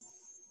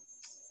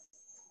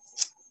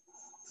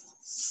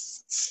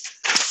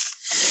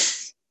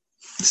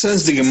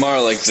Says the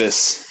Gemara like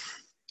this.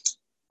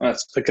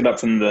 Let's pick it up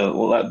from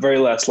the very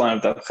last line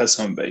of that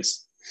Chesam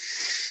base.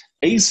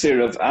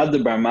 Eisfir of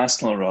Ada bar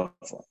Masna Rava.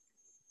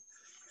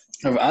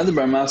 Rav Ada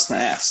bar Masna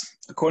asked,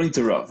 according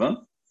to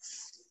Rava,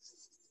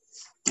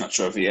 not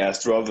sure if he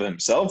asked Rava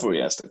himself or he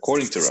asked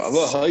according to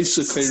Rava,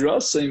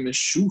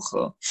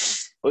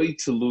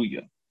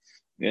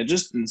 we had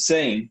just been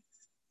saying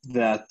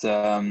that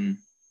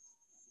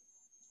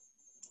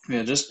we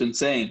had just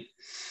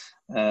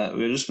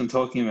been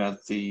talking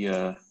about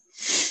the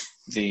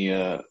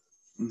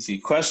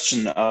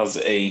question of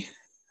a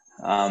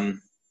I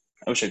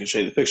wish I could show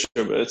you the picture,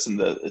 but it's in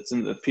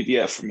the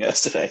PDF from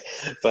yesterday.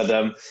 But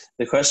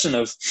the question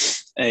of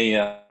a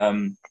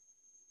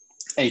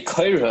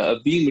kaira, a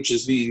beam which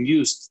is being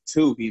used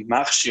to be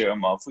machshir a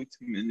mavui,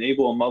 to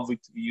enable a mavui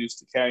to be used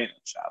to carry on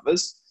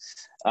Shabbos,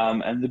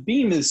 and the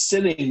beam is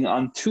sitting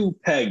on two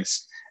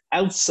pegs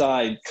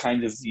outside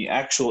kind of the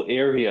actual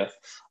area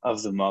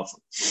of the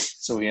mavui.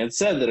 So we had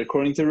said that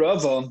according to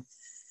Rava,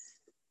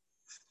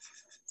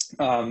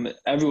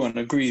 everyone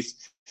agrees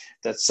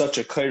that such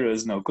a kaira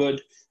is no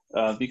good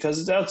because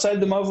it's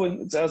outside the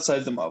mavui. It's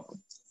outside the mavui.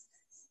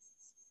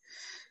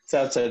 It's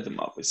outside the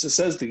mavui. So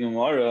says the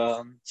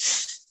Gemara,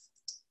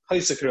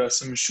 if the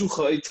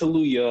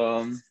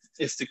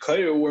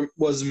kaira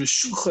was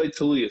meshucha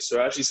taluya, so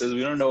Rashi says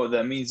we don't know what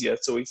that means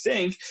yet. So we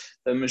think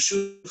that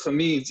meshucha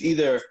means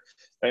either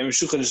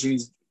meshucha just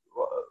means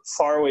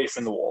far away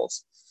from the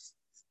walls,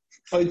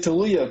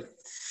 taluya,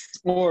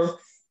 or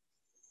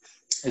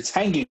it's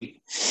hanging.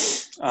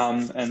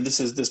 And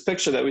this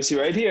picture that we see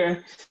right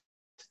here.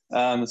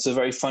 It's a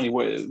very funny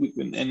word.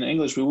 In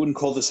English, we wouldn't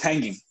call this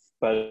hanging,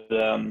 but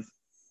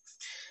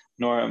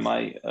nor am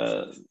I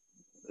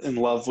in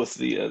love with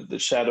the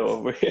shadow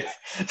over here.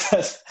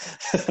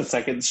 Let's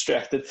not get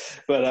distracted.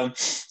 But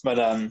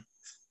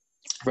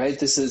right,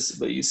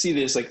 but you see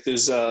there's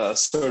a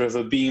sort of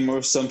a beam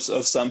or some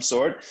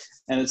sort,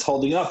 and it's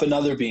holding up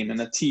another beam in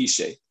a T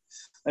shape.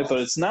 Right? But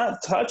it's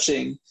not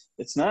touching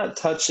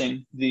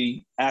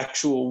the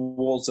actual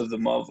walls of the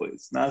mavui.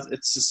 It's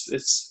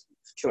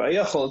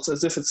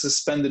as if it's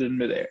suspended in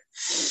midair.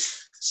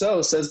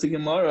 So says the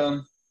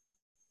Gemara,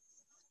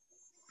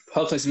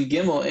 you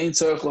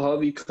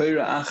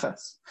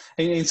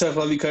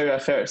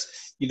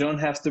don't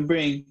have to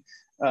bring,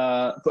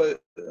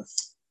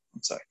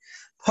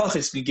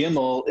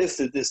 if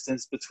the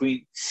distance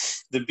between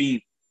the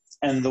beam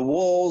and the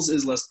walls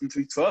is less than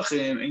 3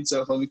 tvachim,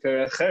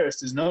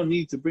 there's no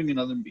need to bring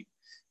another beam.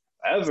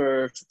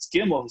 However, if it's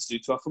gimel, it's 3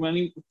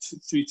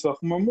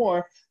 tvachim or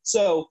more,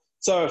 so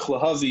tzarech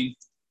lahavi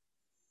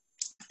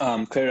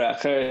kaira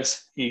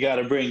acheres, you got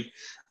to bring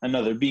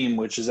another beam,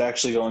 which is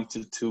actually going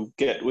to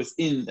get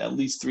within at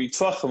least 3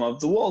 tvachim of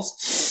the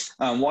walls.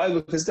 Why?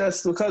 Because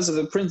that's because of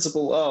the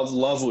principle of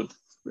lavud. The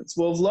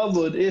principle of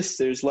lavud, if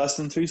there's less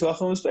than 3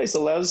 tvachim of space,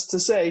 allows us to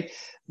say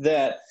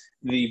that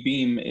the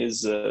beam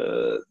is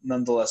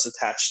nonetheless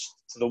attached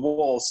to the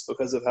walls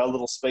because of how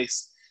little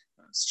space.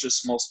 It's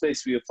just small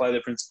space. We apply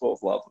the principle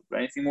of lavud.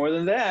 Anything more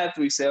than that,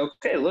 we say,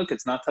 okay, look,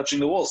 it's not touching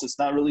the walls. It's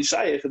not really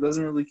shayach. It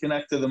doesn't really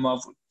connect to the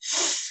mavud.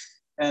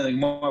 And the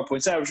Gemara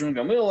points out, Rav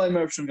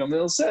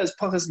Gamliel says,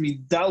 "Pachas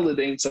midalid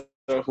ein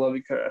tzarich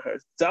lavi kaira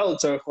acheres. Dalid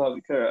tzarich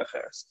lavi kaira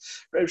acheres."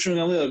 Rav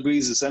Gamliel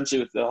agrees essentially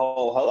with the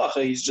whole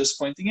halacha. He's just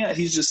pointing out.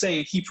 He's just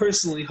saying he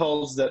personally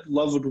holds that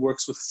lavud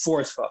works with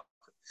 4 tvachim,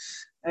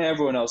 and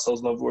everyone else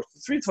holds lavud works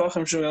with 3 tvachim.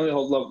 Rav Gamliel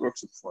holds lavud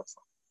works with 4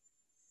 tvachim.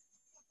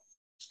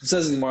 It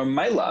says the Gemara,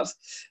 "My love,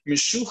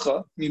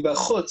 meshucha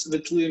mibachutz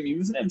v'tluya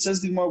mibifnim." Says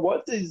the Gemara,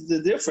 what is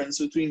the difference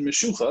between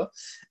meshucha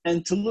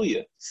and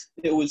tluya?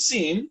 It would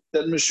seem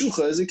that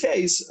meshucha is a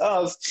case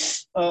of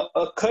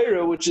a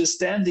kaira which is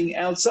standing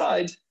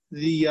outside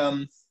the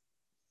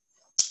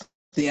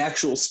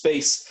actual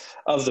space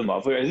of the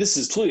mavui. This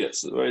is tluya,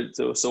 right?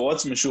 So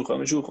what's meshucha?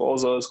 Meshucha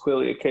also is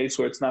clearly a case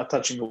where it's not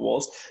touching the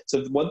walls.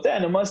 So what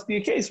then? It must be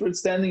a case where it's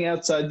standing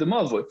outside the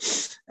mavui.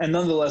 And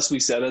nonetheless, we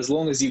said as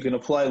long as you can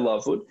apply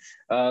lavud,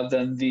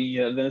 then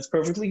it's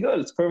perfectly good.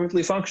 It's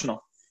perfectly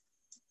functional.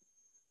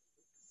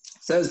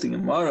 Says the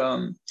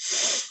Gemara,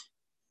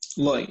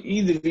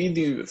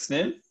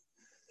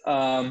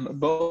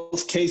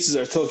 both cases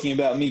are talking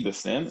about mi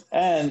b'fnim,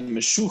 and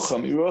meshucha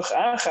miruach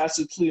achas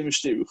utluya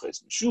mishtei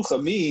ruches. Meshucha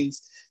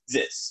means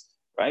this,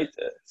 right?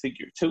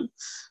 Figure 2,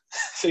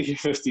 figure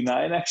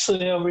 59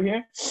 actually over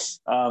here.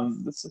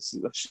 Let's see.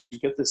 Let's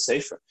get this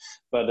safer,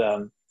 but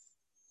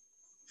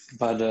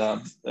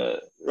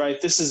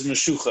right. This is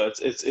meshucha.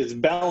 It's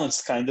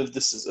balanced kind of.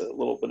 This is a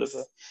little bit of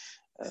a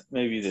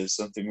maybe there's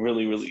something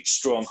really really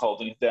strong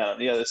holding it down on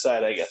the other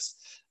side, I guess.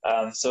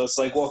 So it's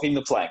like walking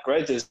the plank,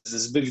 right? There's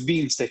this big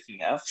beam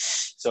sticking out.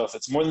 So if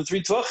it's more than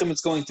 3 tvachim,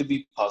 it's going to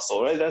be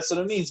puzzle, right? That's what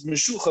it means.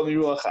 Meshucha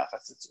miruach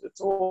achas.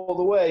 It's all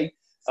the way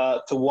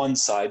to one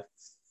side,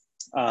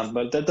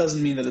 but that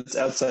doesn't mean that it's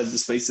outside the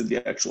space of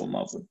the actual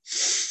mavui.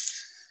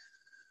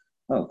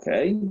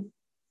 Okay.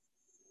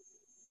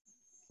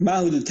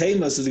 Mahu de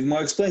Tema, so the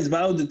Gemara explains,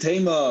 Mahu de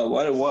Tema,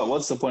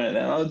 what's the point of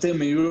that? Mahu de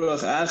Tema,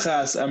 Yeruach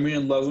Achas,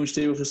 Amrin Lavud,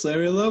 Shtei Ruchas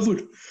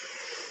Lavud.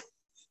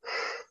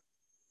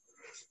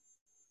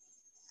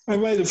 I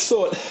might have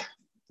thought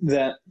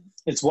that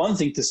it's one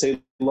thing to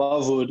say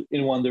lavud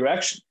in one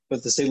direction,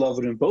 but to say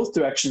lavud in both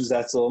directions,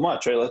 that's a little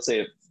much, right? Let's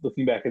say,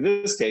 looking back at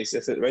this case,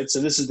 right? So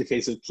this is the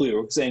case of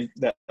Tluya. We're saying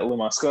that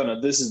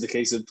Lamaskana, this is the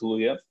case of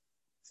Tluya,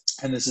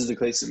 and this is the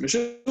case of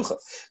Meshucha.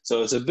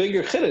 So it's a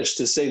bigger chiddush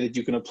to say that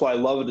you can apply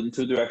lavud in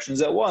two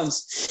directions at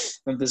once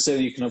than to say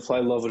that you can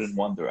apply lavud in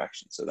one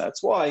direction. So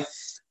that's why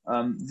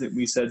that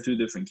we said two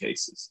different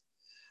cases.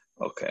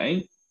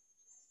 Okay.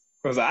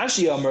 Rav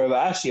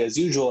Ashi, as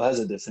usual, has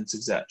a different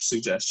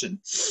suggestion.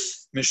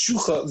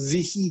 Meshucha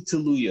vihi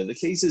teluya. The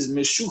case is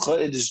Meshucha,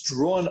 it is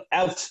drawn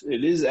out.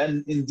 It is,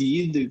 and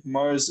indeed, the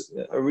Gemara's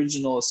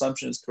original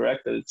assumption is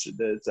correct that it's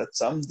at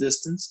some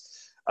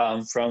distance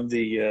from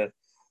the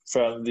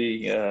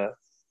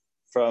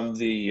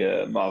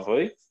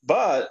Mavoi.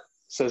 But,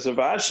 says Rav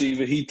Ashi,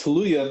 vihi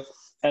teluya,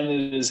 and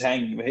it is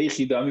hanging.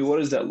 What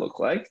does that look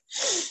like?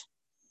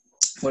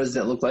 What does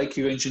that look like?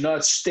 You're going to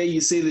not stay. You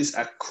say this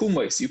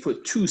akumais. You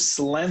put two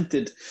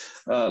slanted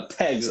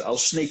pegs. Al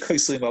shnei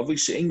kaislim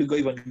avisha ein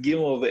begoy van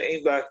gimel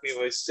ve'ein bakmi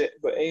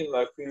ve'ein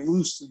bakmi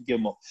loose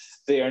gimel.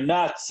 They are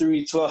not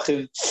 3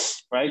 tvachim,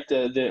 right?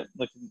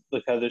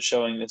 Look how they're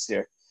showing this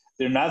here.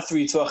 They're not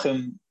 3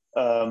 tvachim.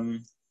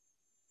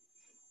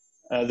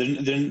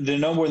 They're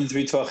no more than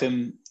 3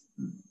 tvachim.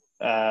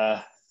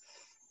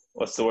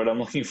 What's the word I'm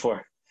looking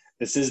for?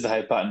 This is the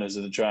hypotenuse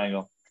of the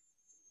triangle.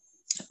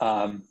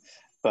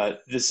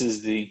 But this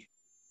is the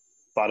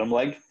bottom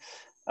leg,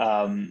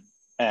 and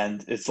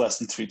it's less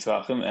than 3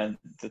 tvachim, and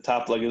the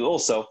top leg is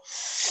also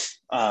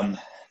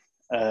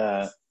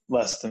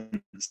less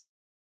than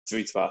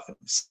 3 tvachim.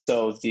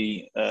 So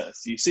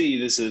you see,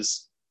 this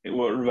is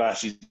what Rav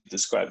Ashi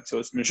described. So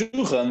it's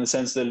meshucha in the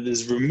sense that it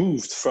is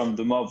removed from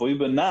the mavui,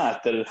 but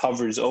not that it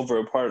hovers over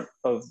a part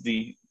of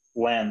the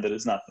land that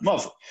is not the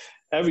mavui.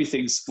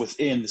 Everything's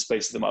within the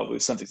space of the mavui.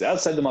 If something's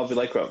outside the mavui,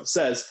 like Rav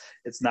says,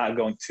 it's not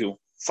going to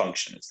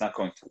function. It's not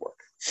going to work.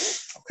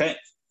 Okay.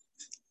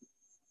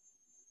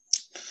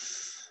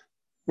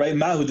 Right.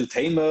 Mahu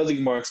Detaima, the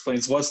Gemara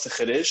explains what's the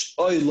chiddush.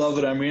 Oy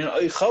lavud amrina,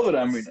 oy chavud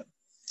amrina.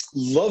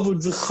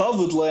 Lavud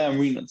v'chavud le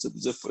amrina. So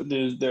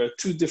there are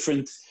two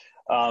different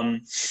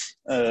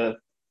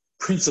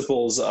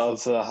principles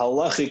of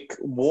halachic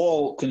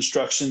wall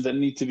construction that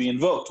need to be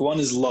invoked. One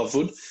is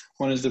lavud.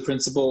 One is the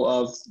principle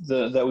of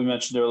that we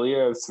mentioned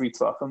earlier of 3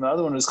 tvachim. The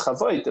other one is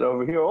chavait. That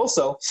over here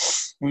also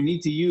we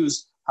need to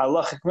use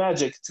halachic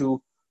magic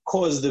to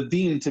cause the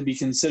beam to be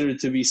considered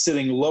to be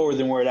sitting lower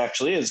than where it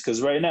actually is,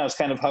 because right now it's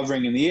kind of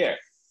hovering in the air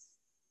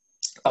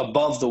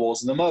above the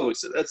walls of the mavui.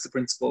 So that's the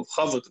principle of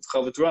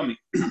chavut rami,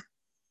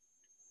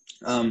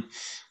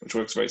 which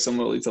works very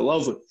similarly to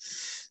lavud.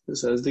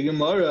 So as the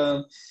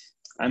Gemara,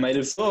 I might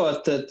have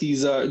thought that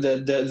these are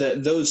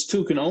that those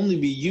two can only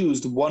be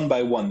used one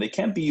by one. They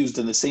can't be used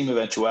in the same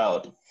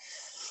eventuality.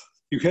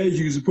 You can't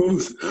use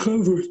both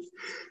chavut.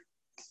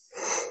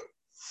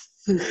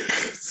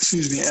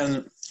 Excuse me,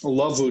 and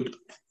lavud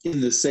in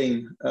the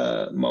same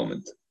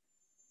moment.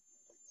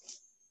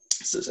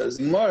 So it says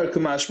Gemara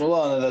Kamash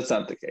Malana, that's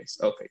not the case.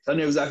 Okay.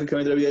 Tanya of Zaka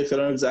coming to Rabbi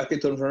Yechanan, Zaka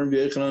told from Rabbi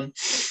Yechanan,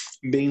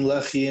 being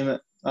lachim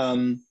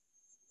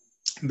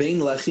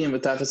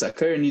v'tachas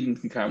akar nidin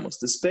karmos.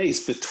 The space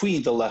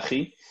between the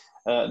lachis.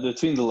 Well,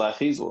 this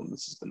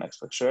is the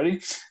next lecture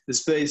already. The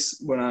space,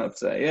 we're not up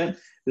to that yet.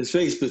 The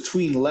space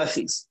between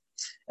lachis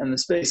and the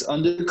space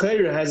under the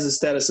kair has the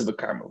status of a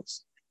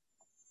karmelis.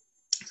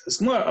 He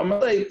said,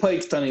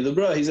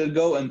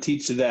 go and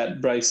teach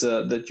that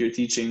brisa that you're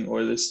teaching,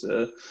 or this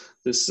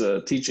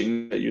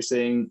teaching that you're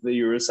saying that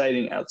you're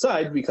reciting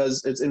outside,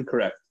 because it's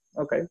incorrect.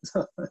 Okay,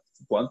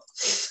 one.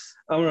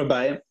 Amar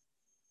Abaye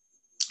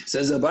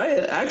says,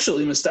 Abaye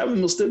actually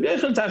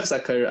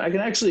I can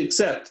actually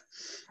accept,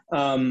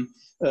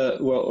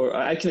 or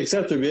I can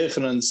accept Rabbi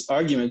Yechanan's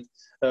argument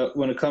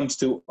when it comes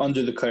to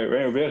under the kair.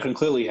 Rabbi Yechanan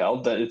clearly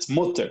held that it's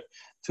mutter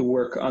to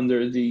work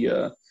under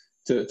the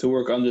to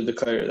work under the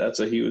kair. That's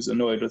why he was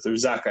annoyed with the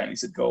Zaka, and he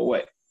said, go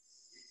away.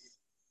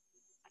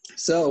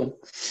 So,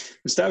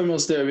 Rabbi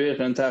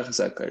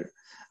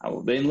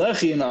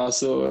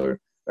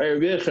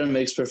Yechanan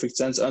makes perfect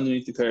sense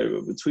underneath the kair.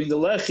 But between the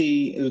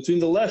lechis,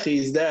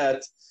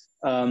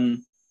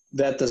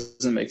 that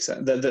doesn't make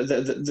sense.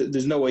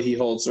 There's no way he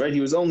holds, right?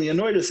 He was only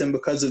annoyed with him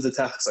because of the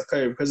tachas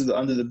kair, because of the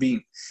under the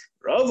beam.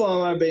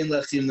 Rava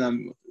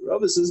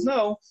says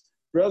no.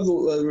 Rabbi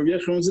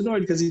Yechanan was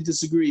annoyed because he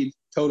disagreed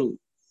totally.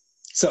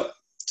 So,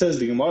 says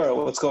the Gemara,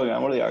 what's going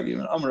on? What are they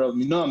arguing? I know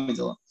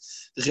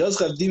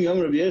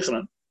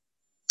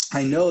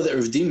that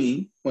Rav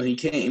Dimi, when he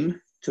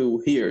came to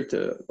here,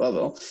 to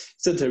Bavel,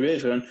 said to Rabbi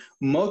Yechanan,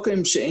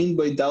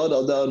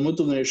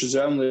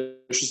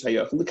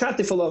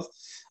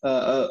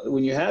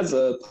 when you have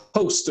a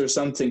post or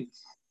something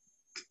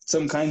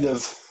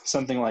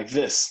like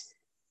this,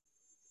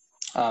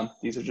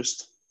 these are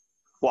just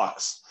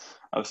blocks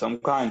of some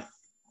kind.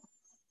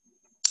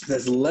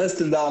 that's less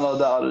than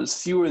dal, is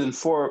fewer than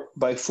 4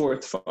 by 4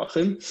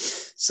 tefachim.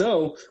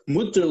 So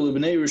mutter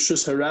lebnei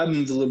rishus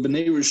harabim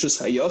lebnei rishus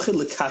hayachid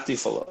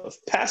lekatif alav.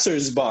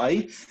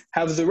 Passers-by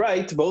have the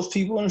right, both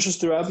people in rishus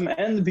harabim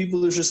and the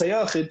people in rishus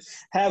hayachid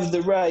have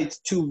the right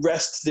to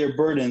rest their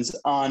burdens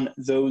on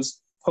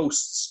those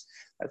posts.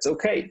 That's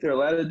okay; they're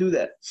allowed to do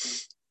that.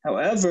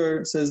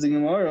 However, says the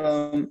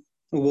Gemara,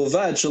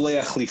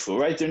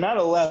 right? They're not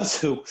allowed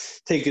to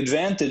take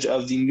advantage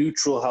of the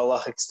neutral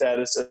halachic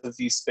status of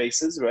these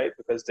spaces, right?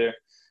 Because they're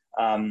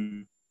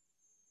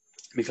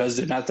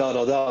not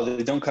dal,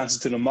 they don't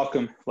constitute a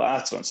makom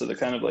la'atzvan, so they're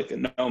kind of like a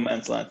no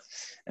man's land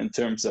in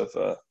terms of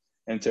haitzah,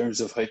 in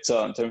terms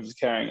of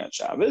carrying on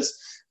Shabbos.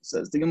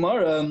 Says the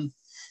Gemara.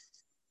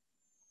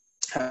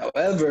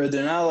 However,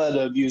 they're not allowed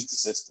to abuse the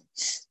system.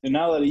 They're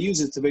not allowed to use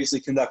it to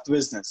basically conduct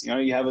business.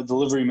 You have a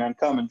delivery man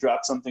come and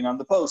drop something on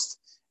the post,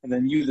 and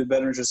then you, the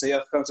veteran, just say,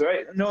 comes,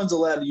 right? No one's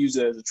allowed to use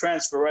it as a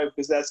transfer, right?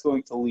 Because that's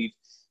going to lead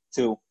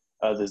to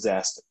a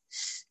disaster.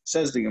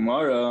 Says the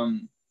Gemara,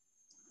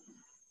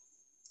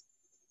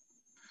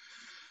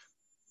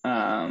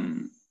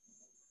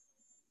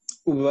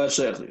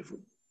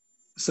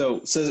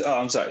 So says,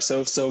 I'm sorry.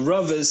 So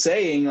Rav is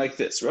saying like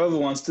this. Rav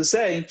wants to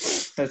say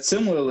that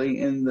similarly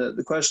in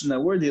the question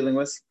that we're dealing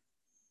with,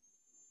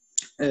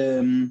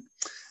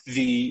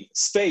 the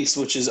space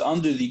which is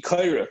under the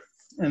kaira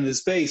and the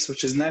space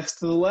which is next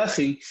to the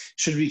lechi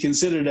should be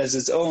considered as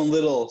its own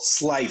little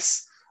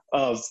slice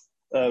of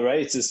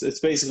right. It's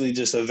basically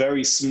just a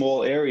very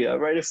small area,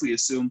 right? If we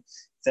assume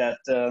that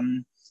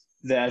the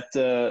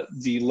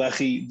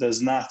lechi does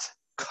not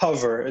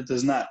cover, it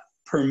does not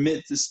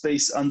permit the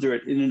space under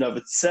it in and of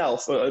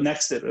itself, or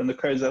next to it, and the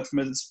kaira does not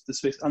permit the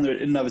space under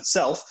it in and of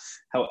itself.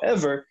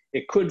 However,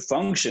 it could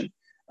function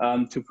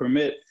to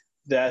permit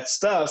that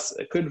stuff.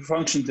 It could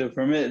function to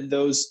permit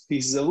those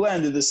pieces of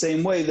land in the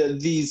same way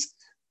that these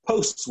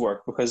posts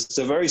work, because it's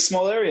a very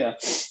small area,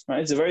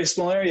 right? It's a very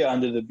small area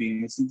under the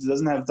beam. It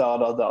doesn't have dal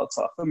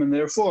tachim, and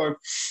therefore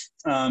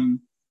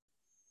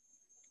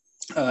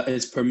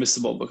it's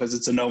permissible because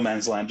it's a no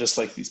man's land, just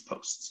like these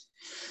posts.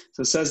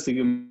 So it says the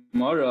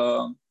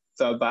Gemara,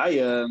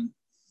 Abaye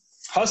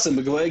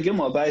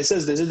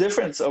says there's a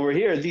difference over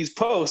here. These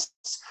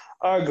posts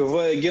are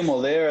Gavoya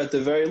Gimel. They are at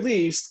the very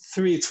least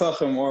 3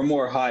 tefachim or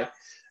more high.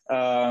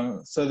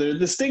 So they're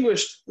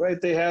distinguished,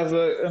 right? They have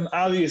an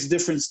obvious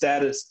different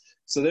status.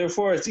 So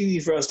therefore, it's easy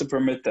for us to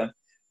permit them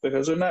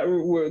because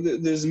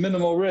there's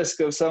minimal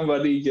risk of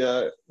somebody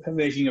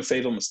making a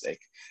fatal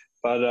mistake.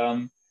 But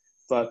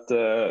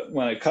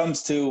when it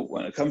comes to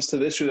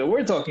the issue that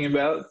we're talking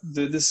about,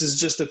 this is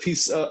just a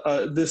piece.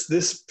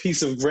 This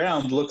piece of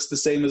ground looks the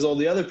same as all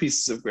the other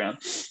pieces of ground.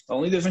 The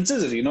only difference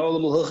is if you know a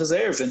little hilchas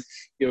erevin,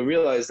 you'll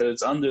realize that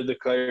it's under the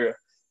kaira.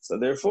 So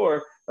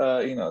therefore,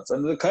 it's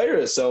under the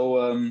kaira.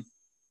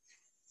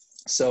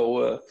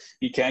 So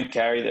you can't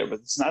carry there, but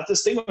it's not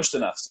distinguished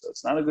enough. So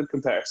it's not a good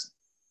comparison.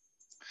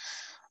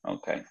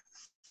 Okay.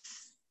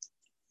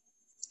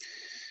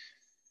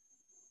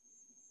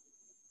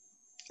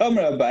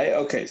 Amr Abai,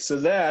 okay, so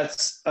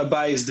that's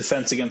Abai's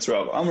defense against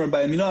Rav. Amr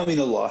Abai,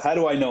 Allah. How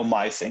do I know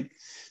my thing?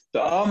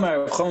 The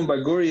Amr Chom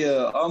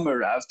Baguria Amr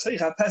Rav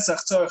Teicha Pesach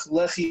Tzorch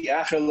Lechi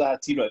Acher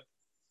LaHatira.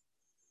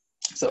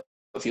 So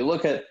if you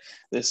look at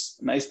this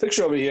nice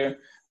picture over here,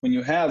 when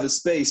you have a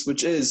space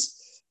which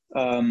is,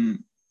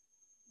 I'm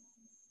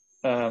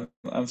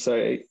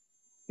sorry,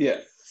 yeah.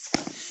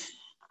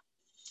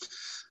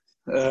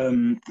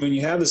 When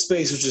you have a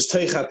space which is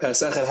Teicha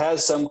Pesach, it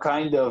has some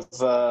kind of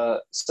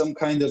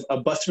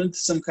abutment,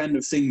 some kind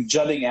of thing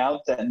jutting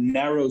out that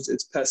narrows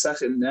its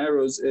Pesach, it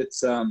narrows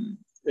its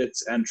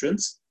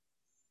entrance.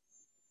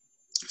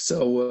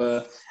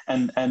 So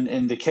and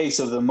in the case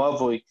of the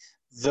Mavui,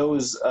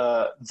 those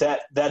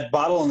that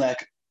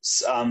bottleneck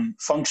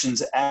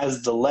functions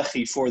as the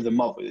lechi for the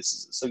Mavui. This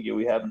is a sugya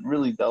we haven't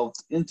really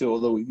delved into,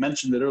 although we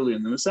mentioned it earlier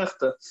in the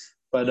Masechta.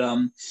 But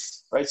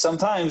right,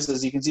 sometimes,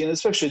 as you can see in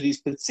this picture,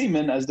 these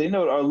pitzimin, as they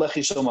note, are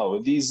lechi shel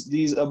Mavui.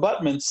 These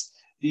abutments,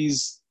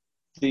 this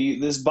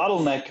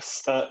bottleneck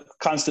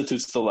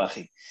constitutes the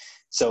lechi.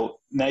 So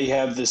now you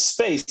have this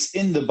space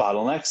in the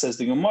bottleneck, says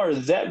the Gemara,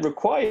 that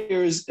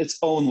requires its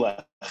own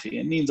lechi.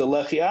 It needs a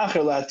lechi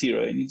acher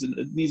lahatira. It needs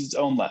its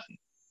own lechi.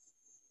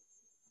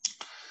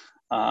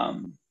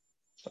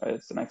 Sorry,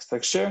 that's the next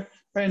picture.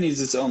 Right, it needs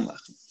its own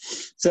lechi.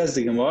 Says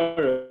the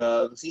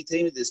Gemara,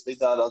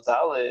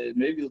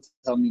 maybe you'll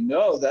tell me,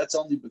 no, that's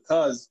only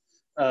because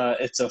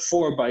it's a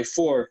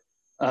 4x4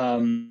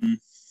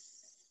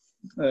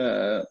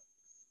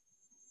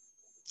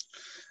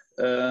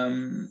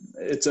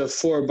 it's a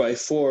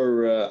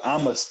 4x4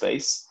 amma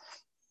space,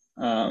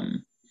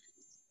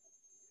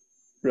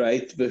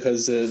 right?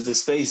 Because the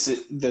space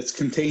that's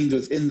contained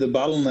within the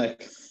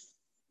bottleneck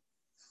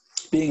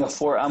being a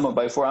 4 amma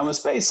by 4 amma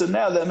space, so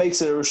now that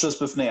makes it a rishus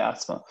b'fnei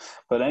atzma.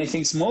 But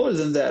anything smaller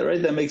than that, right,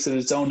 that makes it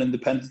its own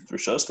independent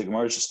rishus. The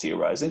Gemara is just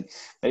theorizing.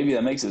 Maybe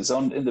that makes it its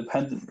own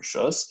independent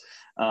rishus.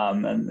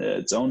 and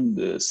its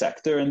own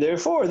sector, and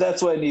therefore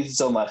that's why it needs its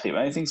own lechi.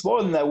 Anything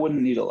more than that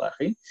wouldn't need a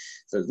lechi.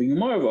 So the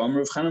Gemara,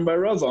 Rav Chanan bar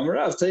Rav,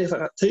 Rav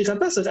Chanan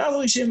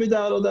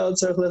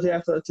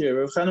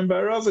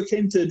bar Rav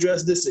came to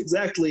address this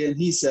exactly, and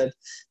he said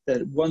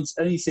that once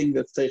anything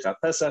that's Teicha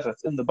Pesach,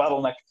 that's in the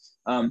bottleneck,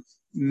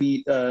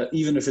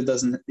 even if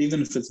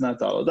it's not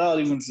dalodal,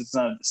 even if it's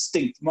not a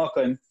distinct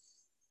makom,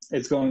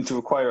 it's going to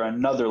require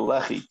another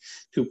lechi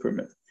to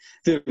permit.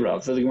 The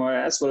Rav, the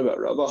Gemara asks, what about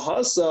Rav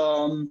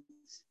Hasam?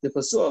 The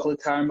pasuach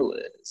lekarmel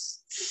is.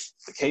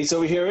 The case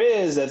over here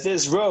is that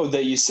this road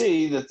that you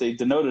see that they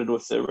denoted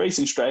with the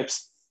racing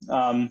stripes,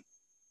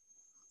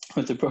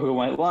 with the broken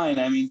white line,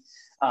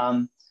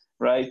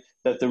 right?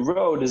 That the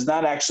road is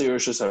not actually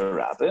Rishus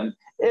HaRabim,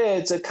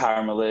 it's a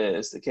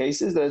Carmelis. The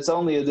case is that it's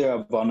only a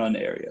Derabanan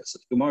area. So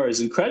the Gemara is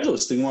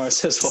incredulous. The Gemara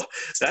says, well,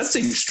 that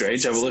seems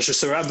strange. I have a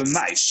Rishus HaRabim.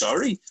 Nice,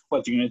 sorry.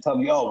 What, you're going to tell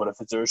me, but if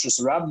it's a Rishus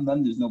HaRabim,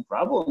 then there's no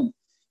problem.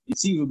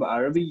 Yitziva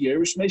ba'aravi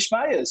Yerush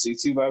Meshmaya. So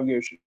Yitziva ba'aravi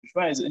Yerush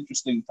Meshmaya is an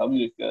interesting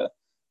Talmudic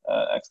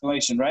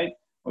exclamation, right?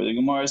 Where the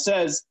Gemara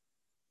says,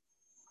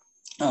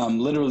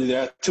 literally,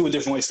 there are two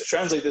different ways to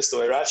translate this. The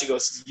way Rashi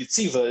goes,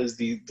 Yitziva is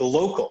the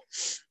local,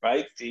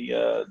 right? The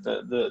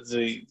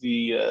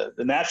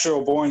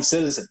natural born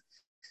citizen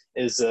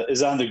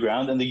is on the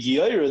ground, and the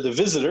Giyayra, the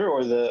visitor,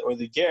 or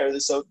the ger,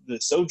 the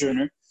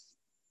sojourner,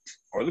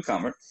 or the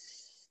comer.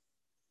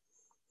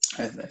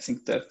 I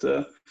think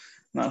that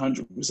not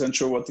 100%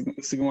 sure what the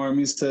Gemara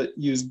means to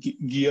use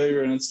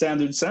Giyayra in its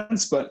standard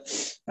sense, but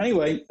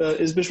anyway,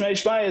 is Bishmei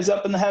Shmaya is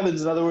up in the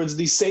heavens. In other words,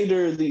 the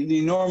Seder, the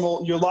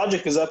normal, your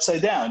logic is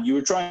upside down. You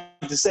were trying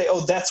to say,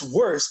 that's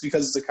worse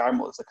because it's a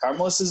Carmelis. The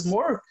Carmelis is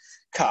more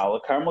Kal.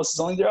 A Carmelis is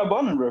only the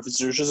Rabbanan. If it's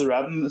Rishus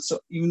HaRabim, it's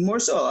even more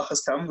so.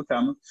 Achas Kam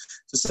v'Kam.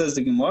 So says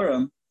the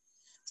Gemara,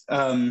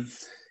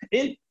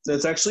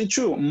 that's actually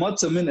true.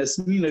 Matzah min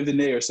esmina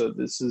v'neir. So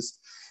this is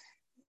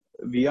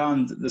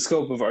beyond the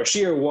scope of our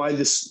shir, why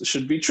this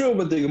should be true,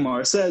 but the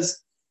Gemara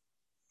says,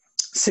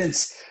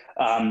 since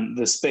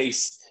the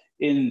space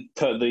in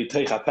the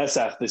Teicha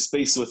Pesach, the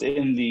space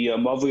within the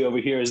Mavui over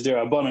here is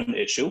Derabanan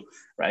issue,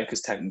 right?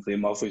 Because technically a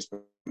Mavui is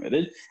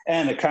permitted,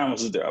 and a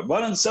Karmos is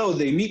Derabanan, so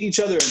they meet each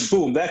other, and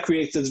boom, that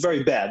creates, it's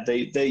very bad.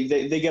 They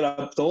get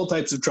up to all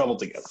types of trouble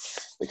together.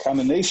 The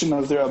combination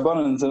of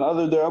Derabanans and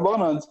other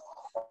Derabanans,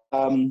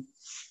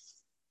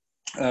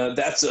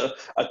 that's a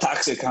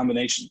toxic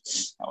combination.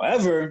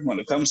 However, when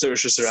it comes to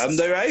Rishus HaRabim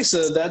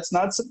D'Oraisa, that's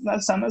not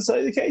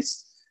necessarily the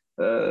case.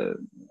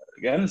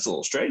 Again, it's a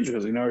little strange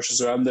because we know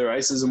Rishus HaRabim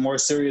D'Oraisa is a more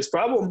serious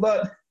problem,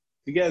 but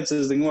again,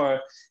 says the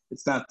Gemara,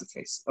 it's not the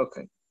case.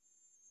 Okay.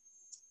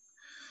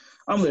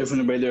 I'm there from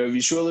the Breder of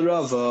Yeshua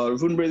L'Rava.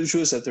 Rav Breder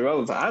Yeshua said to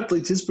Rava,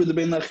 "V'atli tisper the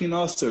bein lechi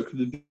noster." Could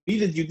it be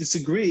that you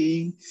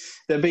disagree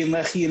that bein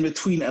lechi in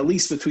between, at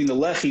least between the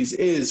lechis,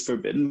 is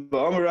forbidden?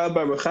 V'amar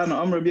Rabbi Bar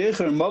Chana, Amar Rabbi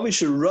Yecher, mavi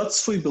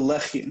sheratzfui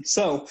belechin.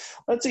 So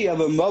let's say you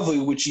have a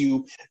mavi which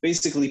you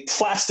basically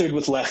plastered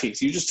with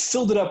lechis. You just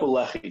filled it up with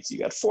lechis. You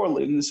got 4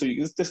 lechis, so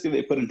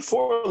they put in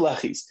 4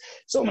 lechis.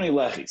 So many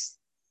lechis.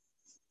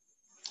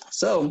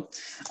 So.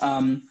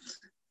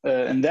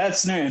 And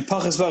that's near and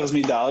pachas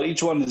midal.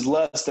 Each one is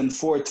less than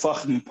 4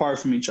 tfachim apart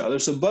from each other.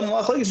 So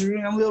this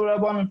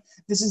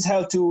is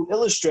how to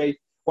illustrate.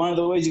 One of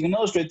the ways you can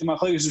illustrate the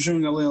machlekes of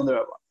Shimon Gamliel and the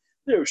Rabban.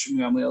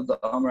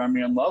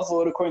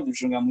 According to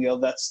Shimon Gamliel,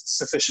 that's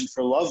sufficient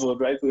for lavud,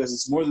 right? Because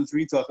it's more than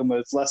 3 tfachim, but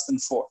it's less than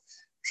 4.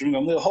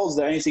 Shimon Gamliel holds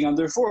that anything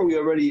under 4, we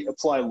already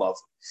apply lavud.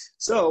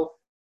 So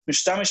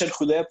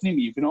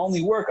you can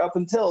only work up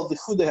until the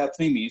chudei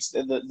hapnimi,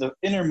 the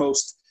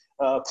innermost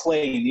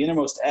plane, the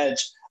innermost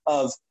edge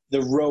of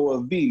the row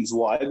of beams.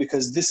 Why?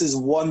 Because this is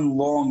one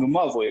long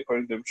mavoi,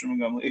 according to Shimon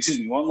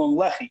Gamliel. One long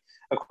lechi,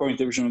 according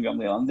to Shimon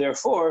Gamliel, and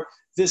therefore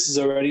this is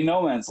already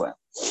no man's land.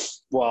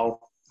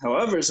 Well,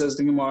 however, says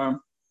the Gemara,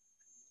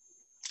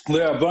 the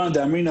Rabbanan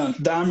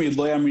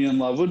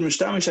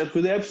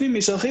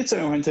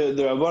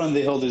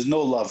they hold there's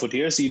no lavud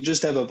here, so you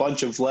just have a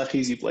bunch of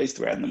lechis you placed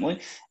randomly,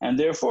 and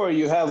therefore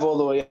you have all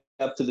the way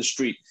up to the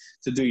street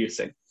to do your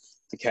thing,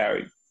 to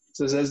carry.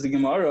 So says the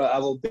Gemara,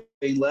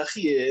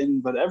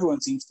 but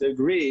everyone seems to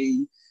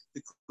agree.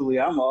 The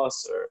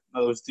Kuliyamos, or in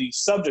other words, the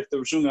subject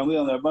of Rishon Gamliel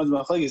and the Rabban's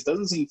Machlekes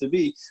doesn't seem to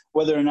be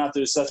whether or not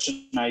there's such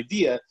an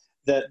idea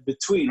that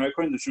between, right,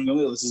 according to Rishon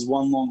Gamliel, this is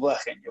one long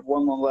lechi, and you have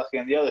one long lechi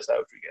on the other side,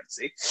 which we can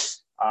see.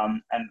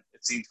 And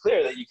it seems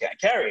clear that you can't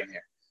carry in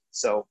here.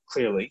 So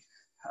clearly,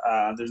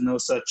 there's no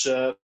such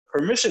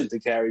permission to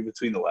carry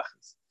between the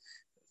lechis.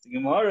 The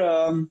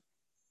Gemara.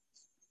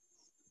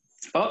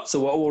 So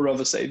what will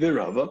Rava say?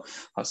 Virava,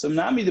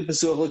 Hasamnami the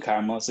Pesuach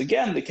LeKarmelis.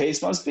 Again, the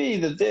case must be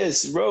that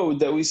this road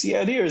that we see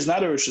out here is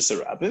not a Rishus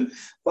HaRabim,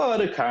 but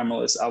a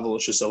Carmelis Aval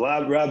Rishus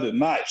HaRabim.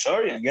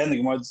 Sorry, again, the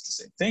Gemara does the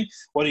same thing.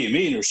 What do you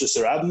mean? Rishus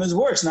HaRabim is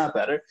worse, not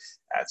better.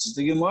 That's just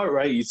the Gemara,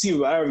 right? You see,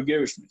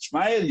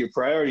 your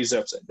priorities are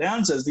upside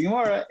down, says the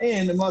Gemara,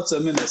 in the Matzah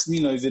Minas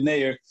Minoi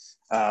V'Neir,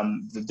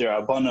 the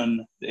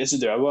Derabanan, the Issa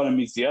Derabanan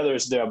meets the other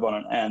Issa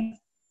Derabanan, and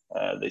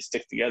they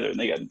stick together and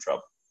they get in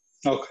trouble.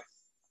 Okay.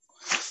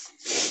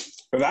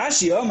 Rav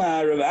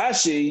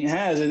Ashi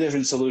has a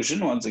different solution.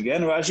 Once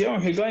again, Rav Ashi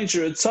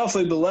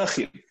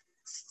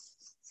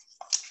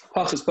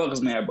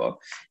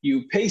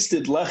you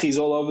pasted lechis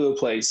all over the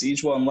place,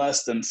 each one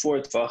less than 4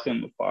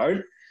 tefachim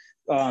apart.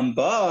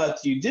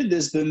 But you did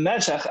this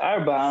b'meshach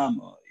arba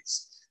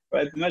amos,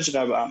 right? B'meshach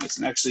arba amos.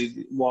 And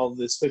actually, while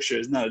this picture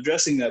is not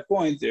addressing that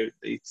point, they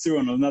threw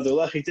in another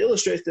lechi to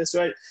illustrate this,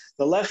 right?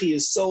 The lechi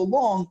is so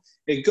long,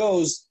 it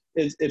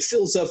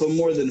fills up a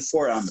more than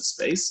 4 amos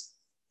space.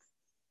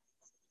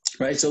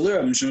 Right, so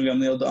according to Rishon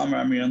Gamliel,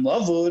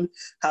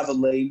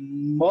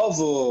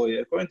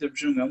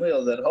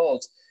 that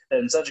holds that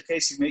in such a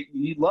case you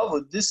need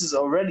lavud. This is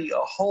already a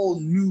whole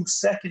new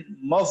second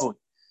mavud,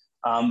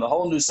 a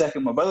whole new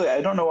second mavud. By the way,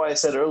 I don't know why I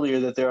said earlier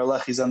that there are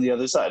lechis on the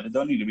other side. There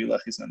don't need to be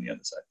lechis on the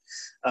other side.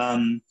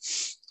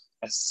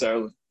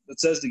 So it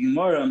says the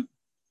Gemara.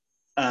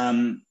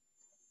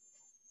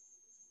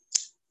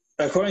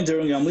 According to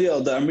Rishon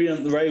Gamliel,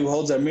 the right who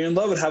holds Amiran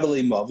lavud have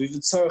a mav.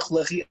 Even tzarich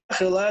lechi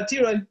achel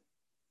la'atirai.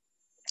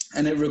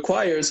 And it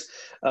requires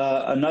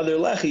another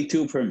lechi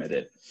to permit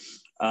it,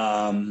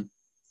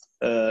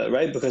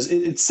 right? Because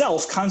it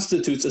itself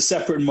constitutes a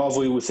separate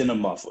mavui within a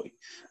mavui.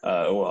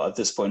 Well, at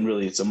this point,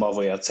 really, it's a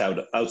mavui outside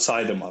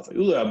a mavui.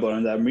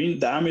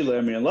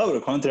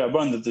 According to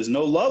Rabban, that there's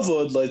no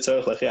lavud,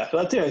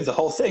 the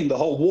whole thing, the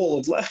whole wall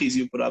of lechis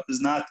you put up is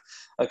not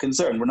a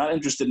concern. We're not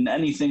interested in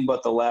anything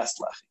but the last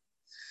lechi.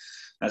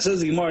 Now, it says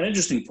the Gemara an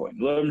interesting point.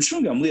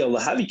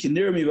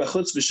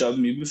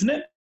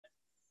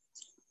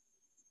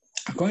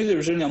 According to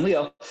Rishon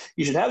Gamliel,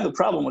 you should have the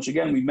problem, which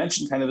again we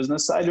mentioned kind of as an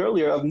aside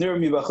earlier, of nir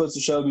mi b'chutz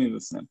v'shav mi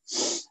b'fnim,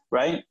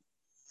 right?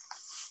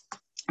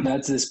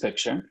 That's this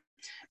picture,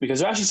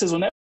 because Rashi says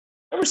whenever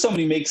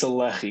somebody makes a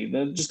lechi,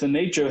 just the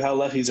nature of how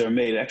lechis are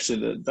made. Actually,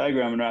 the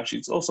diagram in Rashi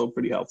is also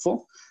pretty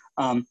helpful.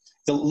 The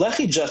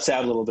lechi juts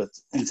out a little bit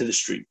into the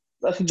street.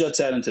 Lechi juts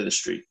out into the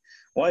street.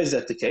 Why is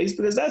that the case?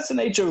 Because that's the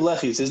nature of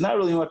lechis. There's not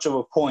really much of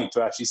a point,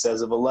 Rashi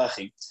says, of a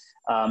lechi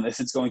if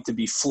it's going to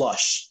be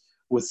flush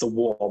with the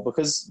wall,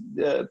 because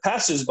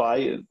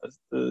passersby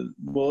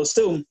will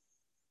assume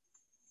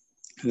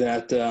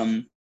that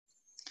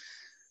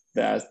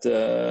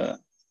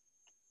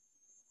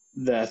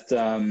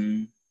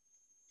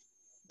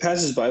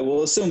passersby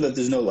will assume that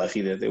there's no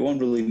lechi there. They won't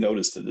really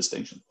notice the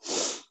distinction.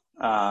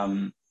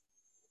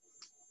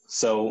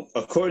 So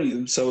the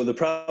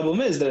problem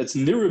is that it's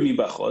nirumi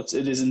bachotz.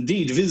 It is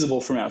indeed visible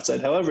from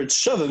outside. However, it's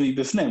shavami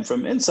bifnim.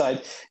 From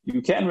inside,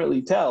 you can't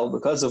really tell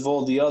because of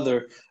all the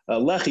other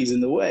lechis in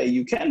the way.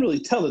 You can't really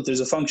tell that there's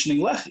a functioning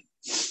lechi.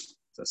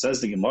 So it says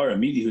the Gemara,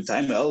 Midi hu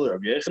taima el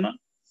Rabbi Yechanan.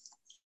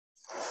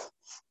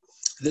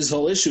 This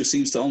whole issue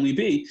seems to only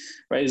be,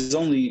 right, is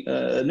only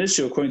an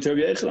issue according to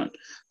Rabbi Yechanan.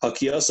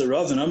 Hakiyasa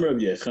Rav and Amar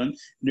Rabbi Yechanan,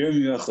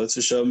 nirumi bachotz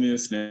v'shavami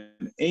bifnim,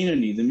 eina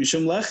nidim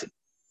mishum lechi.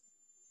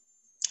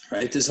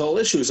 Right, this whole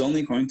issue is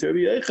only according to Rabbi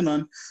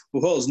Yechanan, who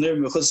holds that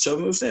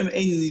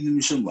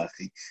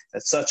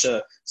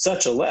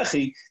such a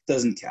lechi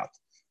doesn't count.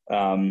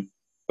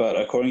 But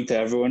according to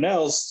everyone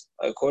else,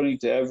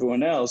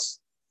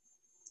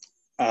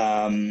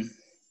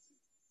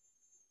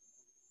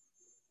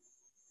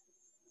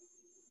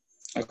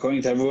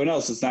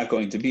 it's not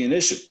going to be an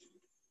issue.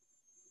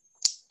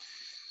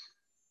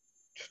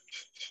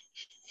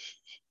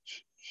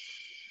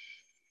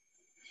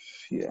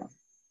 Yeah.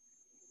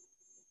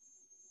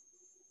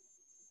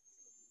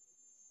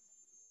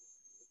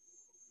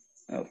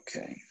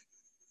 Okay,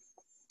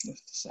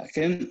 just a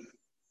second.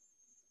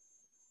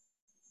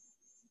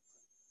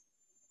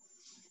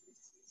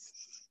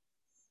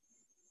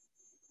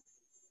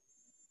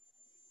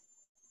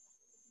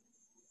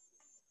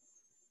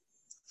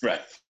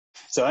 Right.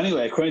 So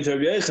anyway, according to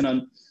Rabbi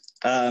Yechanan,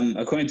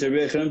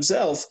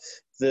 himself,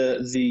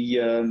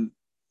 the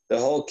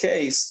whole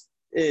case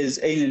is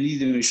ein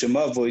nidim mishum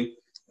avoi,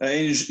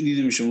 ein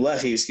nidim mishum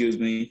lechi. Excuse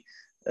me.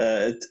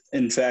 It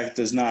in fact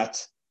does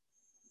not.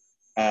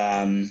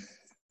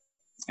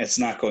 It's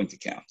not going to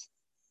count.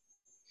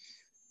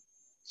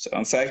 So,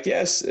 in fact,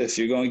 yes, if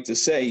you're going to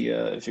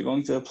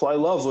apply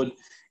lavud,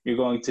 you're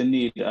going to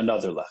need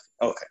another lech.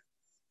 Okay.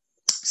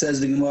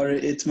 Says the Gemara,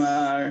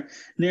 Itmar,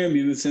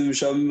 nirmi b'fnim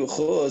v'shavim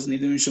b'chuz,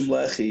 nidim mishum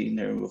lechi,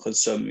 nirmi b'chuz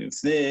shavim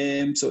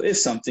b'fnim. So, if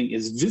something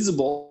is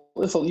visible,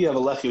 if you have a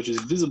lechi which is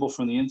visible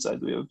from the inside,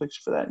 do we have a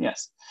picture for that?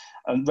 Yes.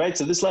 Right,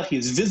 so this lechi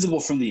is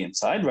visible from the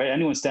inside, right?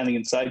 Anyone standing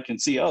inside can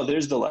see, oh,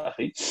 there's the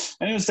lechi.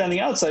 Anyone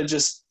standing outside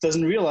just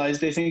doesn't realize,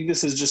 they think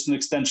this is just an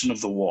extension of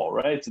the wall,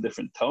 right? It's a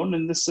different tone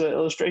in this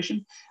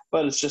illustration,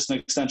 but it's just an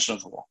extension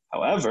of the wall.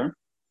 However,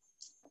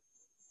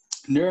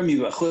 what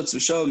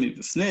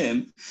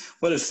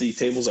if the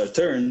tables are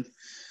turned?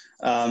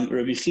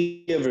 Rabbi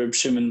Chia, Rabbi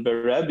Shimon bar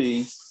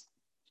Rabbi,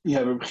 you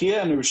have Rabbi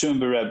Chia and Rabbi Shimon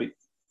bar Rabbi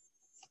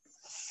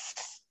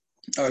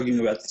arguing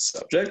about the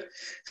subject.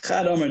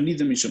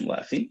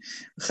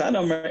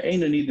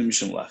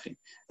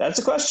 That's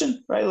a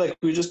question, right? Like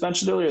we just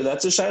mentioned earlier,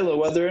 that's a shaila,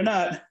 whether or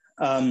not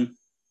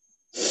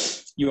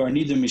you are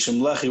nidim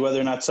mishum lechi,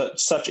 whether or not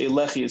such a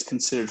lechi is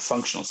considered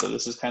functional. So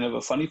this is kind of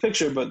a funny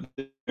picture, but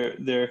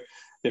they're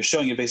they're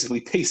showing it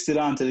basically pasted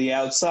onto the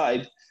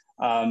outside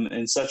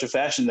in such a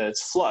fashion that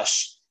it's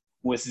flush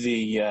with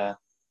the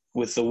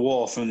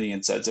wall from the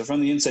inside. So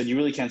from the inside, you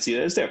really can't see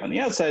that it's there. From the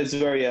outside, it's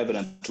very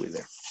evidently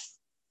there.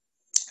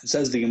 It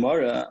says the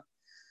Gemara,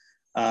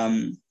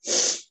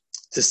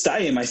 to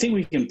Stayim, I think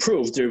we can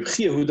prove that it's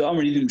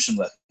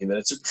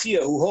Reb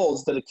Chia who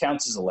holds that it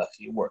counts as a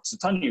lechi. It works. So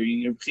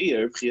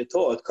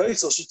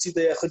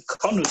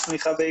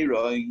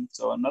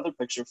another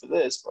picture for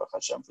this, Baruch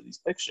Hashem, for these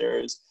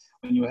pictures,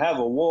 when you have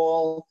a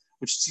wall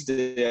which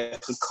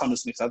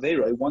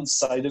one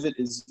side of it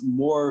is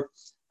more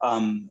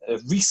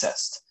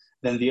recessed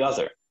than the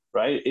other,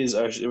 right? Is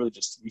really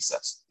just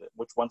recessed.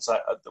 Which one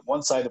side? The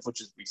one side of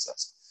which is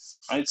recessed,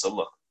 right? So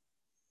look.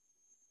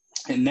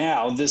 And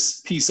now this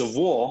piece of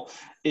wall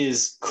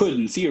could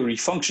in theory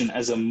function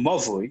as a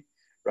mavui,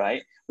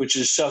 right? Which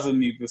is shavim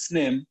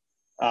mibufnim,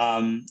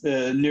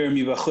 nir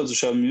mibachutz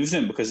shavim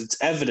mibufnim, because it's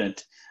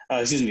evident.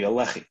 A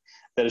lechi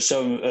that is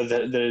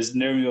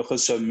nir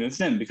mibachutz shavim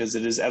mibufnim, because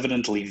it is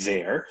evidently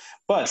there.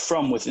 But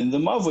from within the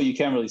mavui, you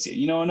can't really see it.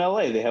 You know, in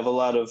LA they have a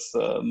lot of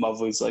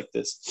mavuis like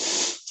this,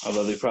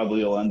 although they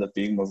probably will end up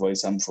being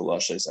mavuis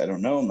hamfulashes. I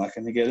don't know. I'm not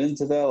going to get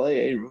into the LA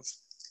Eruv,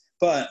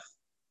 but.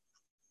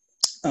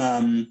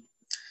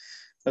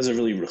 Those are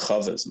really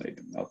rechavas,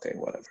 maybe. Okay,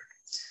 whatever.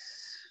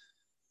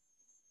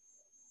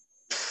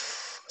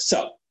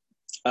 So,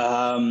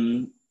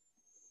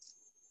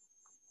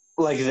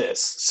 like this.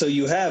 So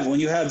when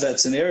you have that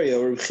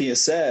scenario where Chia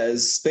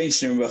says,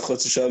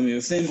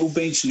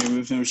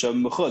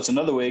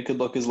 another way it could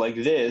look is like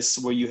this,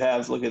 where you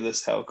have, look at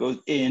this, how it goes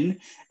in,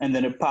 and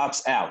then it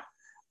pops out,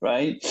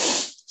 right?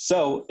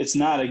 So it's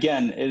not,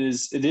 again, it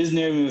is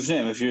near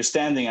mivnim. If you're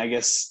standing, I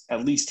guess,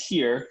 at least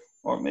here,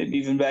 or maybe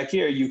even back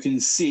here, you can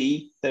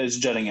see that it's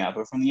jutting out.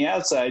 But from the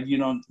outside, you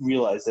don't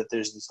realize that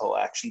there's this whole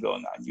action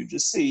going on. You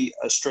just see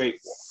a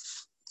straight wall.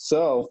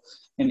 So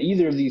in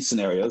either of these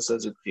scenarios,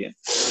 says Reb,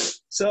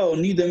 so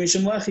nida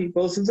mishum lechi,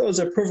 both of those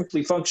are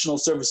perfectly functional,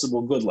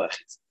 serviceable, good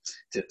lechis.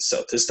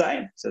 So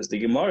Tistayim, says the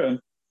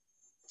Gemara,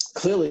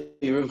 clearly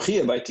Reb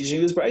Chia, by teaching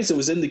this brisa,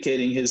 was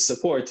indicating his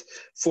support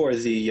for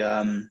the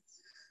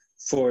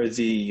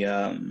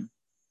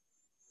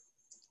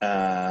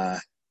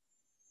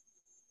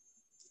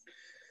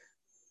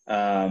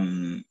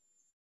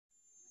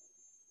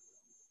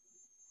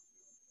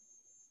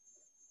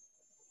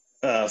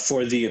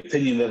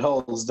opinion that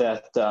holds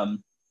that nir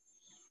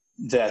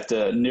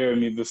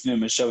mibufnim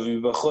and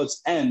shavim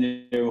mibachutz and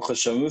nir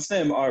shavim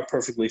mibufnim are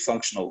perfectly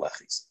functional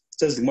lechis.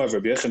 Says the Gemara,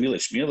 says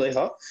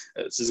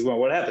the Gemara,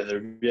 what happened?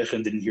 Rabbi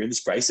Yechon didn't hear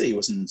this brisa. He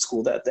wasn't in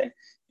school that day.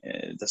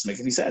 It doesn't make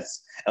any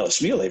sense.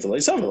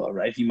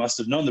 Right? He must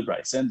have known the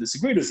brisa and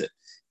disagreed with it.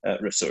 So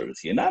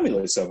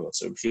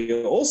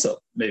he also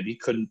maybe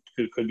could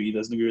be he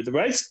doesn't agree with the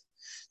brisa.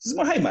 He says,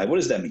 what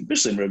does that mean? I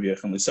understand Rabbi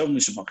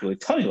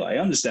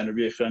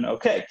Yechon.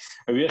 Okay,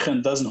 Rabbi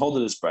Yechon doesn't hold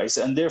it as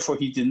brisa, and therefore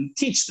he didn't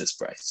teach this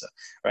brisa.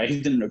 Right? He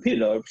didn't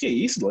repeat it.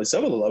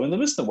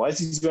 Why is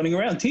he running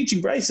around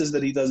teaching brisas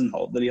that he doesn't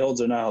hold, that he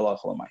holds are not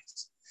halacha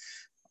l'mais?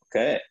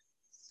 Okay.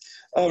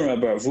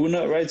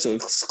 Right? So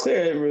it's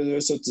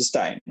clear. So it's a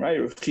stein, right?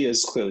 Rabbi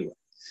is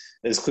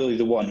clearly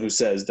the one who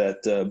says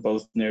that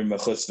both nir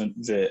mechutz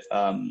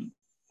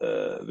v'shavim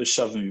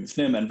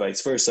v'fnim and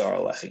vice versa are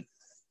lechi.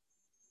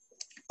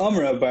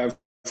 Amar Bar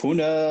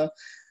Huna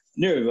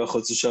nir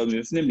mechutz v'shavim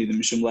v'fnim neither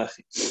mishum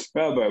lechi.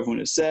 Rabbi Bar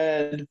Huna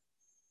said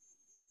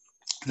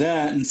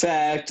that, in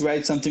fact,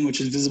 right, something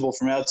which is visible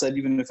from outside,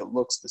 even if it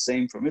looks the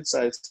same from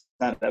inside, it's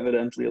not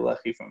evidently a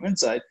lechi from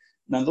inside.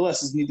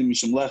 Nonetheless, it's neither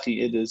mishum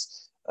lechi. It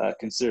is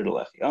considered a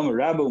lechi. Amar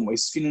Rabba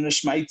u'meisfinin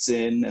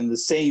hashmaitzin, and the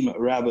same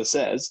Rabba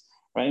says.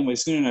 Right, I'm going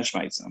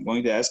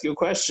to ask you a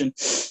question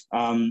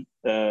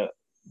per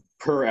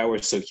our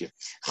sukya.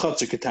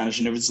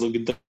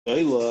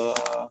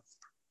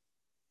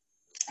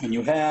 When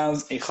you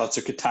have a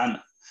chatzar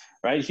katana,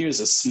 right? Here's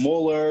a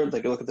smaller.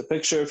 Take a look at the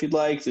picture if you'd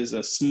like. There's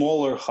a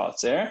smaller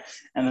chatzar,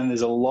 and then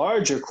there's a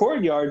larger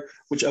courtyard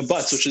which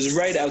abuts, which is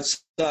right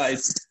outside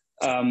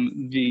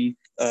the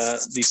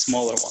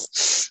smaller one.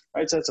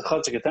 Right, so it's a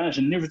chatzar katana.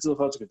 And never to the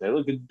chatzar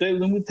katana.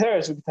 Gedolah with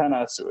teres with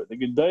katana asur. The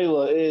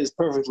gedolah is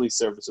perfectly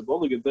serviceable.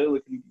 The gedolah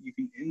you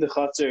can in the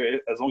chatzar,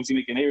 as long as you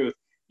make an eruv,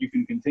 you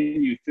can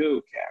continue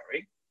to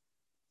carry.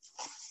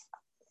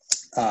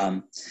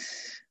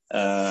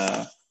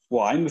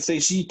 Why? Because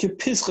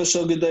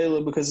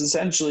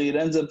essentially it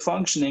ends up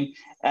functioning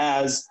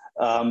as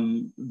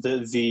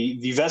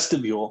the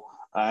vestibule,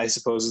 I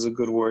suppose is a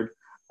good word,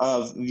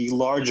 of the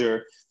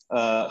larger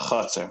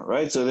chatzar.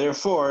 Right, so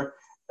therefore.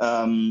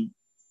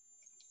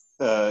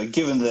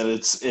 Given that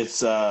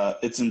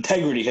its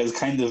integrity has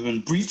kind of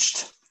been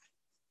breached,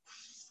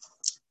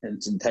 and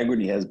its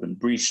integrity has been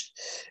breached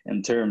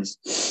in terms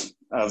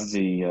of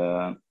the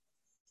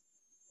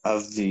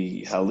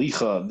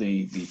halicha,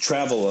 the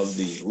travel of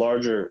the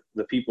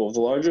people of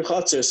the larger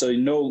chatzar.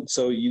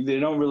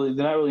 They're not really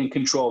in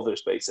control of their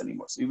space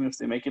anymore. So even if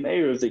they make an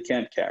eruv, they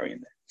can't carry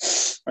in there,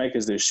 right?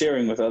 Because they're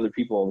sharing with other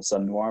people all of a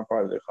sudden who aren't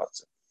part of their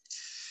chatzar.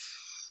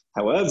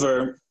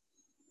 However,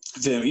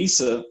 v'em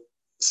isa.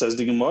 says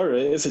the Gemara,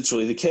 if it's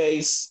really the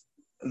case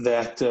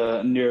that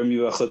near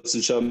miwachutz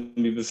and sham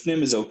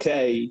mibifnim is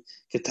okay,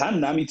 ketan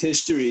nami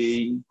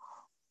tishteri.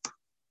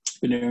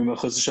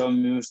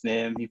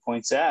 He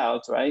points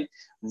out, right?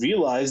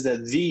 Realize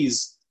that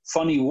these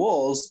funny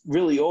walls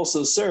really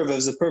also serve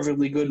as a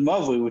perfectly good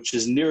mavui, which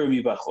is near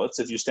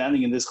mibachutz. If you're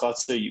standing in this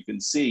chutzner, you can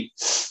see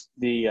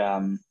the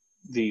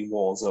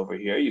walls over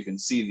here. You can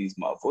see these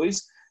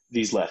mavuis,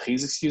 these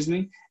lechis, excuse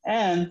me,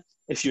 and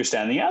if you're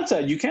standing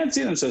outside, you can't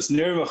see them. So it's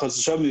nir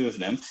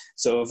mibifnim.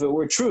 So if it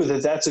were true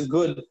that that's a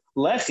good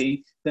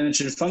lechi, then it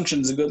should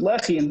function as a good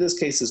lechi in this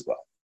case as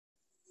well.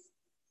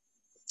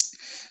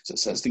 So it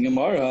says the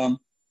Gemara,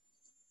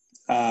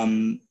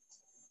 what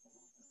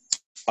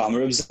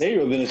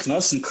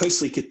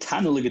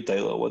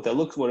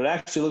it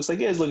actually looks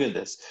like is, look at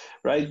this,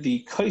 right?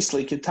 The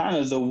kaisle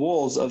kitana, the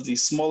walls of the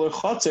smaller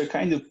chutzner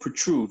kind of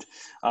protrude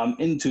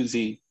into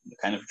the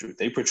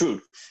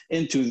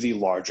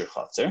larger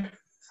chutzner.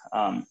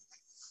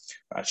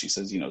 Rashi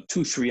says,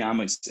 2-3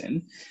 amos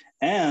in,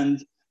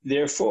 and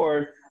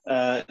therefore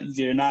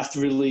they're not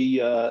really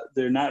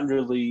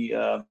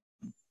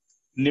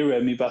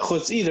nira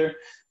mibachutz either,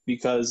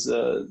 because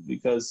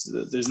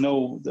there's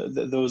no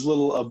those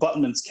little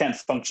abutments can't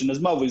function as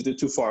mavis; they're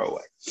too far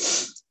away.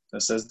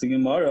 That says the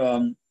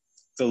Gemara,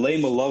 the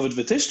lema loved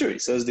v'tishteri.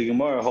 Says the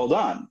Gemara, hold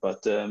on,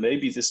 but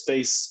maybe the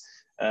space,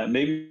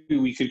 maybe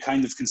we could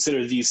kind of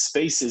consider these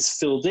spaces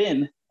filled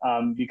in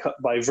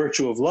by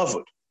virtue of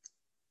lavud.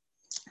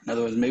 In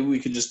other words, maybe we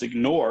could just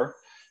ignore.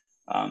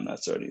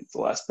 That's already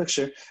the last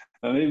picture.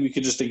 Maybe we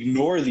could just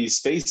ignore these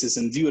spaces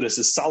and view it as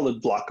a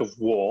solid block of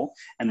wall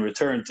and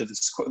return to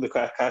the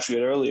kash we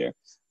had earlier,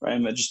 right?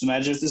 Just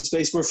imagine if the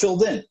space were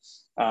filled in.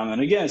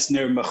 And again, it's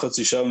near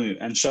machutzi shavim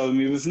and shavim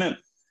b'fnim,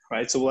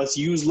 right? So let's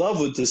use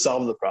lavud to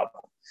solve the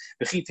problem.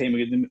 Maybe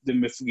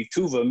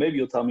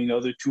you'll tell me,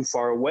 they're too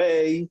far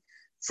away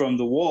from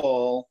the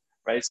wall,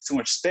 right? It's too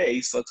much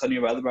space. Right?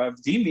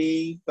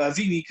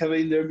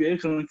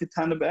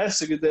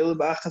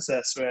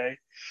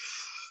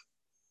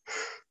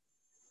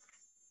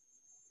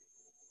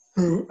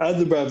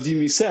 Adler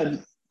Bravdimi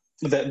said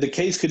that the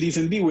case could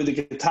even be where the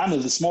katana,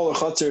 the smaller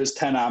chutzner, is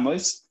 10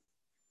 amos,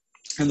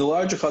 and the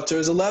larger chutzner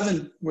is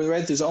 11. Where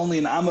there's only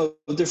an amma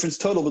of difference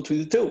total between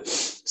the two.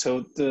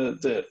 So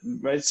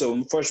so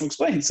Mepharshim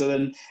explains. So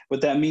then, what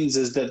that means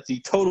is that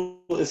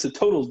if the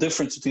total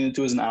difference between the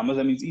two is an amma,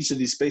 that means each of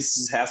these spaces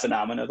is half an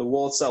amma. Now the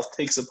wall itself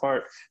takes up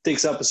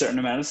a certain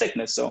amount of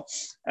thickness. So,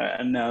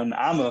 and now an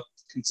amma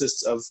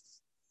consists of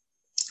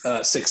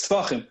 6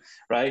 tefachim,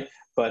 right?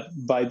 But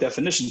by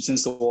definition,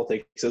 since the wall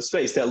takes up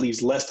space, that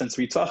leaves less than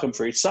 3 tefachim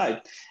for each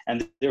side,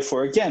 and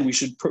therefore, again, we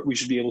should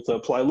be able to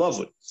apply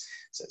lavud.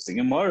 Says the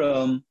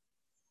Gemara,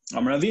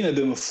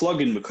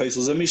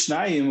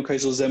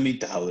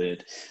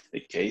 the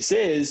case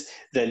is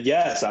that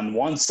yes, on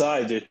one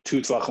side they're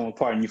 2 tefachim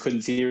apart, and you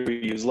couldn't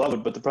theoretically use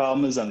lavud, but the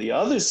problem is on the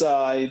other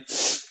side,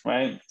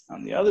 right?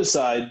 On the other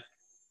side,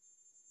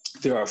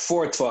 there are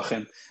 4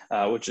 tefachim,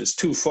 which is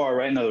too far,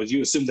 right? In other words,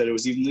 you assume that it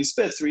was evenly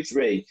split,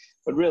 3-3,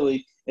 but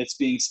really it's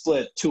being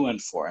split 2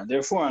 and 4. And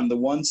therefore, on the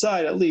one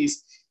side, at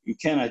least, you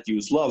cannot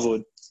use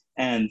lavud,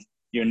 and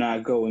you're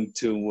not going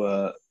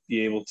to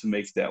be able to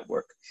make that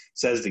work.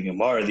 Says the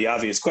Gemara, the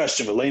obvious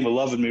question, right?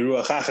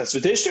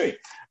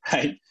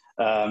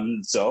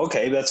 So,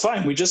 okay, that's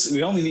fine. We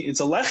only need,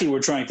 it's a lechi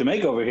we're trying to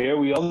make over here.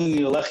 We only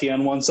need a lechi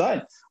on one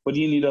side. What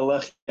do you need a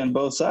lechi on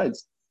both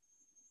sides?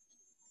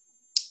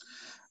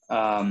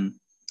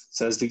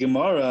 Says the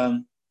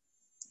Gemara,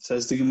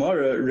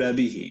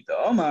 Rabbi Hi, the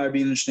Omar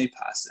bin Shnei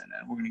Pasin,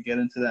 and we're going to get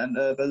into that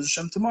Bez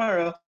Hashem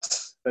tomorrow.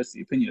 That's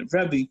the opinion of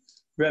Rabbi.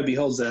 Rabbi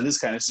holds that in this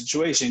kind of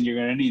situation, you're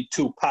going to need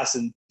 2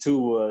 pasin,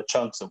 2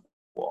 chunks of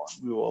wall.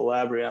 We will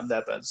elaborate on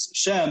that Bez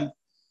Hashem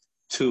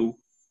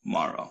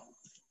tomorrow.